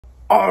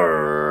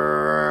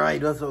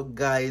Alright, what's up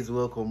guys,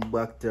 welcome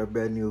back to a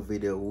brand new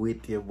video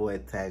with your boy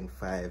Tank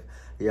 5.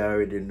 You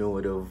already know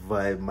the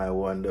vibe, my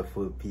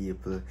wonderful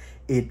people.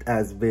 It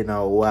has been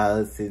a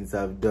while since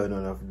I've done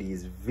one of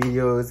these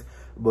videos,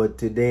 but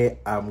today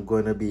I'm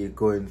gonna be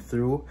going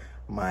through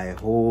my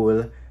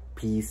whole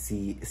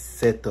PC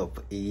setup.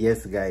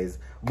 Yes guys,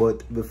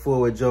 but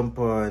before we jump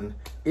on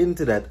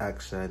into that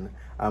action,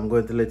 I'm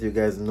going to let you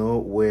guys know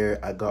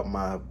where I got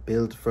my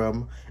build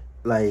from.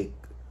 Like,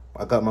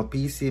 I got my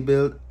PC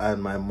build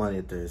and my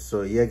monitors.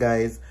 So yeah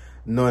guys,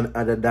 none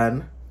other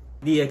than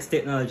DX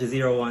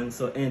Technology 01.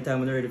 So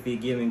anytime you're ready for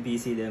your gaming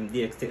PC, them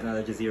DX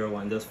Technology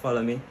 01, just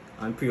follow me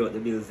and pre-out the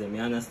bills them,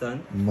 you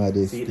understand?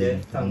 Maddest See thing.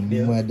 there, tank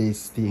bill.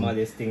 Maddest thing.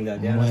 Maddest thing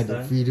that, you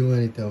understand? Free the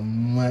monitor,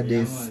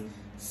 maddest. Yeah,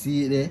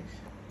 see there?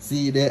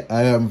 See there?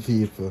 I am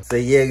people. So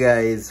yeah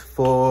guys,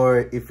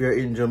 for if you're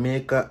in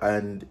Jamaica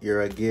and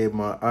you're a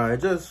gamer or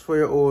just for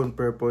your own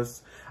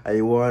purpose,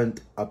 I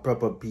want a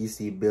proper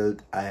PC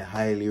build, I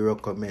highly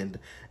recommend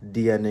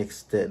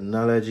DNX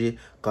Technology.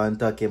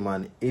 Contact him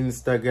on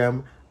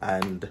Instagram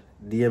and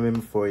DM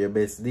him for your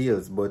best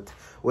deals. But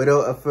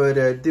without a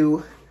further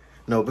ado,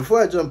 now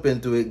before I jump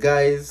into it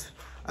guys,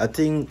 I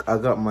think I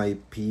got my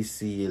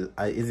PC,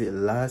 is it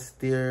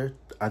last year?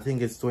 I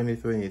think it's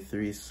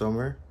 2023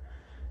 summer.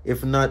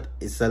 If not,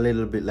 it's a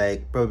little bit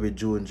like probably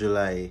June,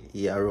 July,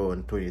 yeah,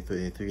 around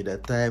 2023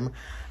 that time.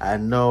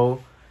 And now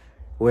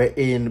we're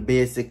in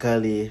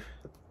basically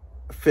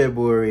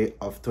February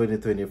of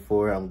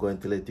 2024. I'm going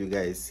to let you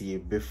guys see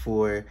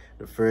before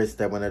the first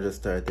time when I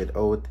just started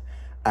out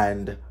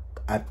and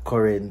at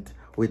current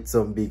with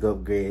some big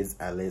upgrades,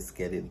 and let's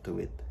get into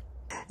it.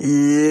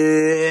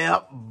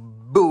 Yeah,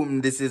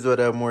 boom, this is what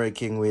I'm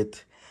working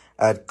with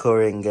at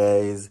current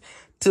guys.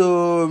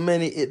 To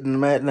many it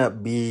might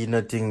not be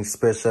nothing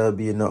special,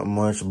 be not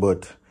much,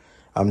 but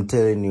I'm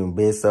telling you,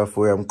 based off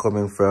where I'm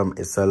coming from,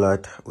 it's a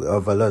lot. We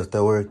have a lot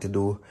of work to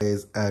do.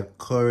 Guys, at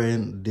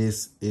current,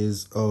 this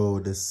is how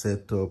the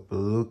setup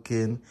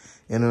looking.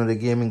 You know, the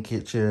gaming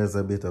kit chair has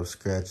a bit of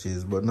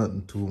scratches, but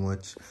nothing too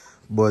much.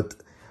 But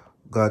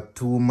got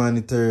two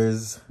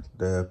monitors,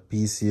 the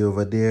PC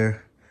over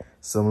there,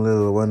 some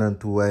little 1 and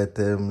 2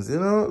 items, you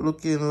know,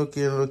 looking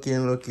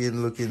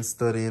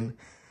stunning.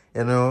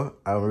 You know,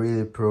 I'm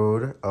really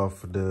proud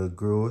of the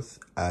growth,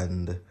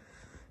 and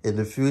in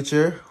the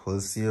future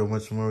we'll see how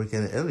much more we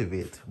can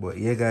elevate. But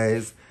yeah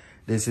guys,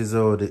 this is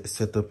how the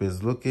setup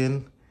is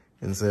looking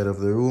inside of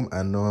the room,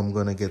 and now I'm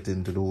gonna get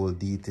into the whole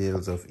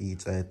details of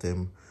each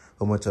item,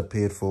 how much I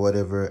paid for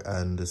whatever,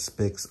 and the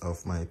specs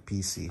of my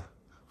PC.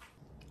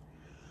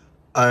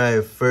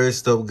 Alright,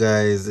 first up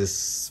guys,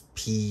 this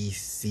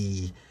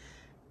PC,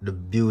 the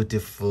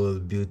beautiful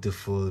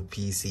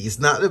PC. It's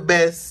not the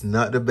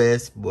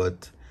best,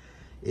 but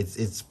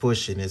it's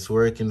pushing, it's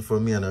working for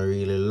me, and I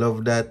really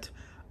love that.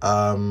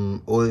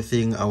 Only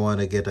thing, I want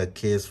to get a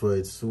case for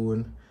it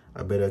soon,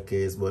 a better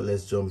case, but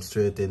let's jump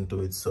straight into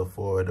it. So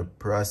for the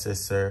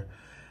processor,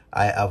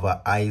 I have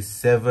a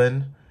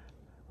i7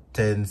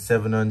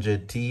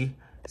 10700T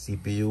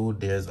CPU.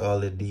 There's all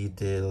the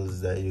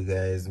details that you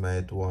guys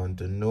might want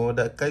to know,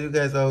 that cause you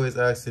guys always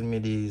asking me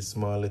these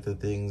small little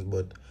things,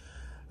 but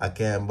I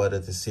can't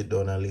bother to sit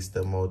down and list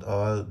them out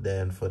all.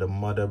 Then for the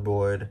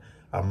motherboard,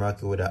 I'm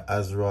rocking with a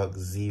ASRock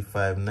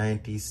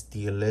Z590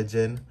 Steel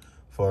Legend.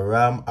 For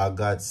RAM, I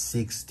got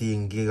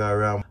 16 gig of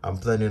RAM. I'm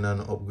planning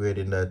on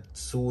upgrading that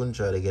soon,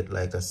 try to get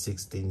like a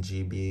 16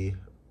 GB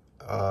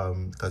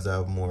because I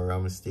have more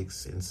RAM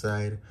sticks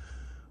inside.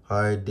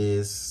 Hard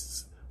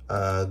disks,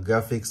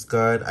 graphics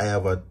card, I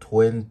have a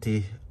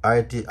 20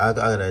 RT, I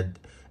got a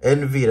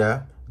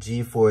NVIDIA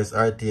GeForce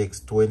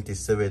RTX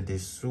 2070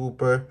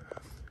 Super.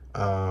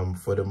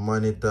 For the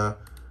monitor,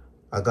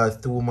 I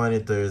got two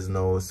monitors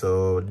now.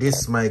 So this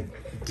is my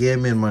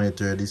gaming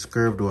monitor, this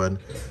curved one.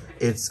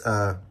 It's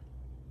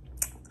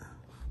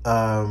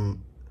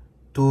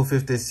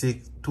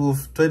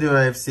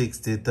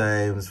 2560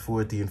 times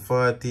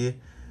 1440.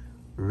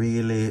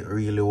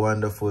 Really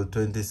wonderful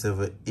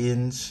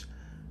 27-inch.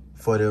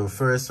 For the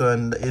first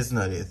one, it's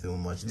not too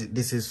much.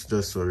 This is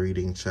just for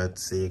reading chat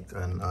sake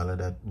and all of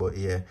that. But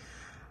yeah,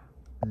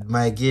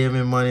 my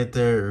gaming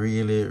monitor,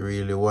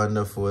 really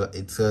wonderful.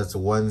 It has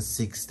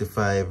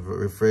 165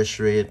 refresh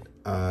rate,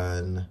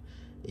 and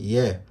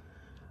yeah,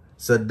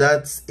 so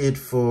that's it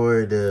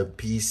for the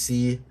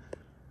PC.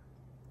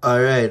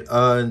 All right,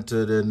 on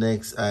to the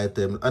next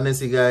item.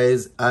 Honestly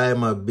guys,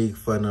 I'm a big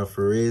fan of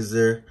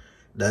Razer.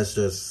 That's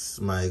just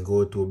my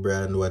go-to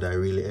brand, what I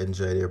really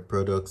enjoy their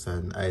products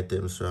and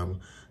items from.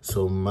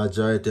 So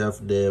majority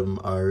of them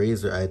are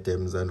Razer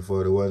items, and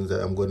for the ones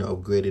that I'm going to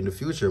upgrade in the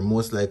future,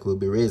 most likely will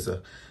be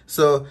Razer.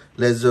 So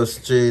let's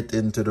just straight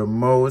into the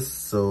mouse.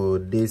 So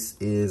this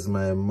is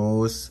my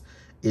mouse.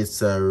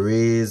 It's a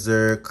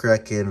Razer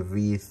Kraken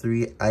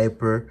V3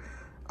 Hyper.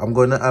 I'm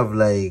gonna have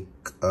like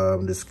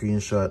the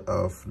screenshot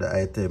of the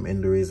item in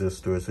the Razer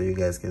store so you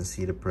guys can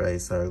see the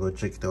price, or go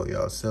check it out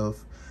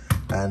yourself.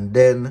 And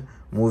then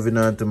moving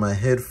on to my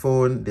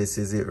headphone, this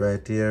is it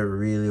right here.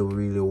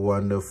 Really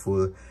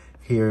wonderful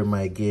hear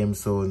my game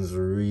sounds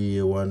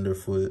really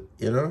wonderful,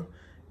 you know.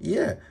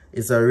 Yeah,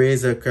 it's a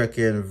Razer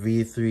Kraken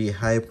V3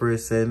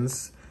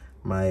 HyperSense.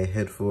 My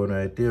headphone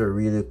right there,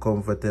 really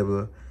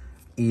comfortable,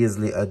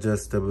 easily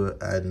adjustable,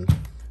 and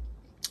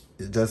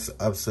it's just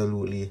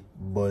absolutely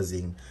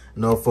buzzing.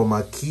 Now for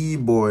my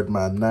keyboard,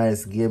 my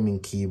nice gaming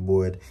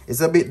keyboard,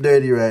 it's a bit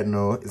dirty right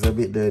now. It's a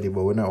bit dirty,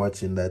 but we're not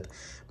watching that.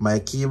 My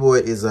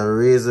keyboard is a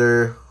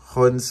Razer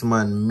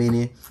Huntsman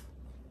Mini.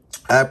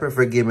 I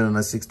prefer gaming on a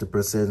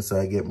 60% so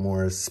I get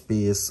more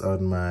space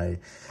on my...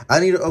 I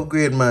need to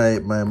upgrade my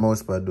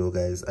mousepad though,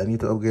 guys. I need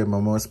to upgrade my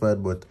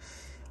mousepad, but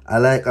I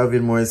like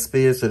having more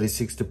space, so the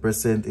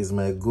 60% is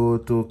my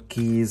go-to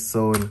keys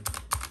sound.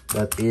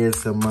 That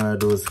ASMR,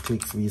 those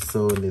clicks be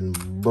sounding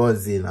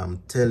buzzing,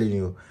 I'm telling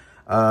you.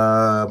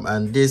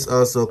 And this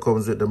also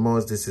comes with the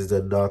mouse. This is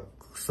the dock,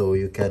 so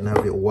you can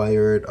have it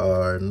wired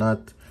or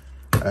not.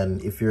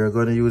 And if you're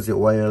going to use it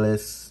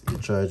wireless, you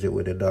charge it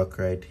with the dock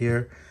right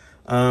here.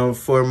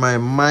 For my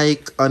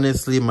mic,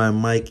 honestly, my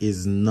mic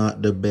is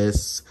not the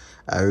best.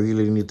 I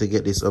really need to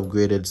get this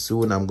upgraded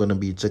soon. I'm going to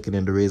be checking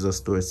in the Razer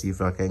store, see if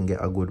I can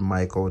get a good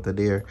mic out of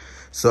there.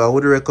 So I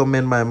would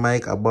recommend my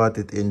mic. I bought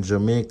it in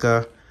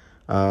Jamaica.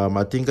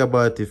 I think I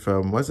bought it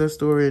from, what's that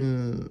store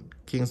in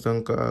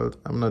Kingston called?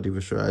 I'm not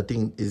even sure. I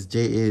think it's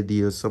JAD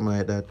or something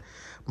like that.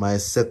 My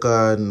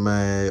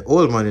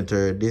old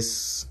monitor,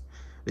 this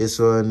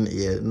one,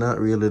 yeah, not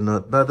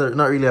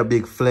really a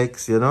big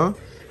flex, you know.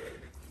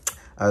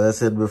 As I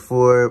said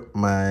before,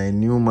 my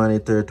new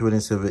monitor,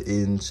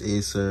 27-inch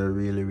Acer,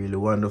 really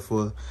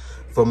wonderful.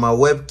 For my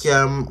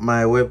webcam,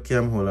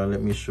 hold on,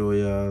 let me show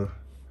y'all.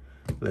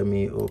 Let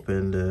me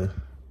open the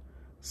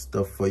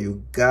stuff for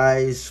you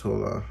guys.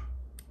 Hold on.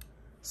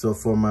 So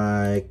for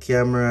my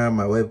camera,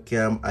 my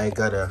webcam, I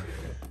got a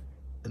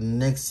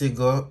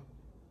Nexigo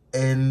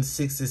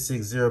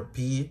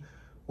N660p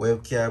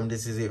webcam.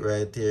 This is it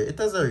right here. It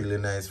has a really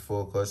nice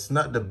focus.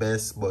 Not the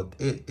best, but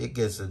it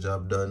gets the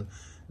job done.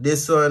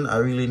 This one, I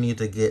really need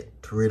to get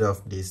rid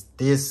of this.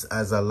 This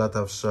has a lot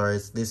of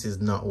shorts. This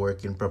is not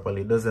working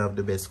properly. It doesn't have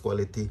the best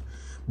quality,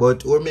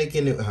 but we're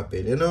making it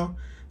happen, you know.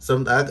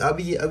 I'll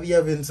be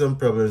having some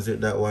problems with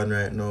that one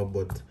right now,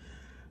 but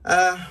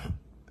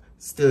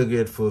still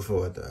grateful for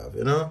what I have,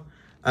 you know.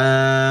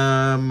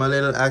 My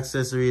little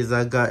accessories,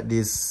 I got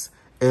this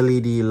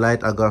LED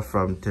light I got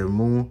from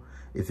Temu.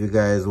 If you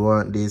guys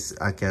want this,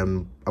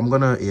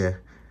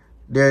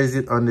 there is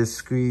it on the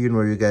screen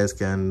where you guys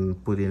can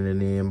put in the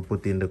name,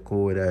 put in the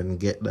code, and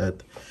get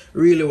that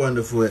really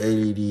wonderful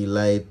LED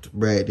light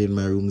bright in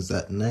my rooms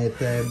at night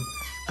time.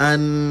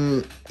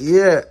 And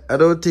yeah, I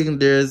don't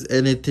think there's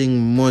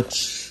anything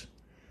much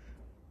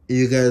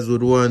you guys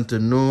would want to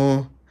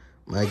know.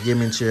 My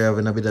gaming chair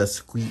having a bit of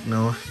squeak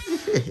now.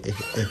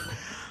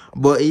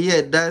 But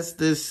yeah, that's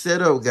the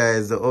setup,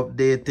 guys. The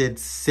updated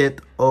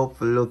setup,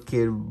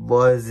 looking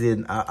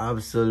buzzing. I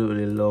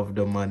absolutely love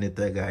the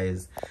monitor,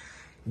 guys.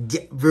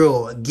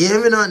 Bro,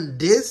 gaming on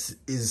this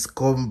is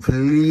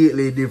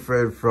completely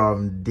different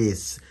from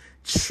this.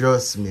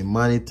 Trust me,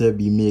 monitor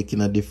be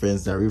making a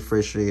difference. The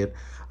refresh rate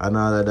and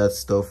all of that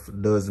stuff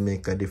does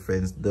make a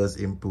difference, does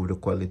improve the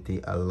quality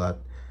a lot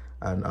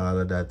and all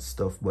of that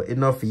stuff. But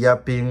enough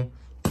yapping.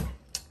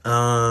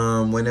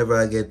 Whenever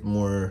I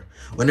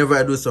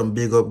do some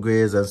big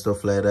upgrades and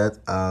stuff like that,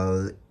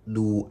 I'll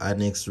do a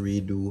next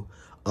redo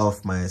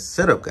of my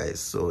setup,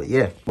 guys. So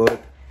yeah,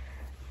 but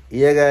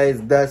yeah,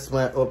 guys, that's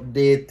my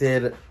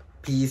updated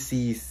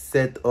PC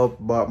setup.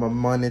 Bought my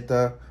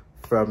monitor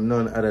from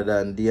none other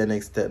than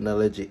DNX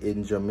Technology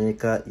in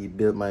Jamaica. He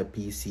built my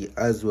PC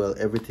as well.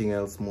 Everything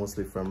else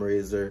mostly from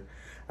Razer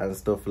and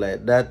stuff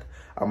like that.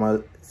 I'm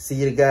gonna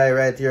see the guy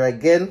right here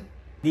again.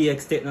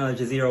 DX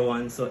Technology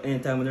 01. So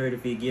anytime when you're ready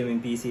for your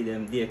gaming PC,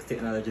 them DX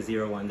Technology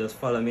 01. Just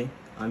follow me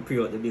and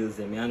pre-out the bills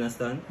them. You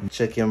understand?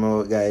 Check him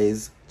out,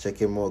 guys. Check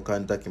him out.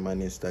 Contact him on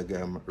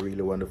Instagram.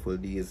 Really wonderful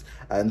deals.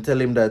 And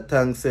tell him that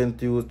thanks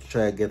sent you to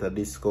try and get a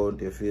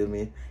discount. You feel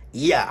me?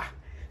 Yeah.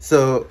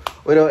 So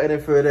without any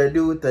further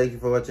ado, thank you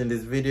for watching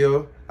this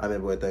video. I'm your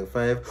boy Tag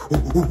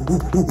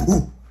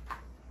 5.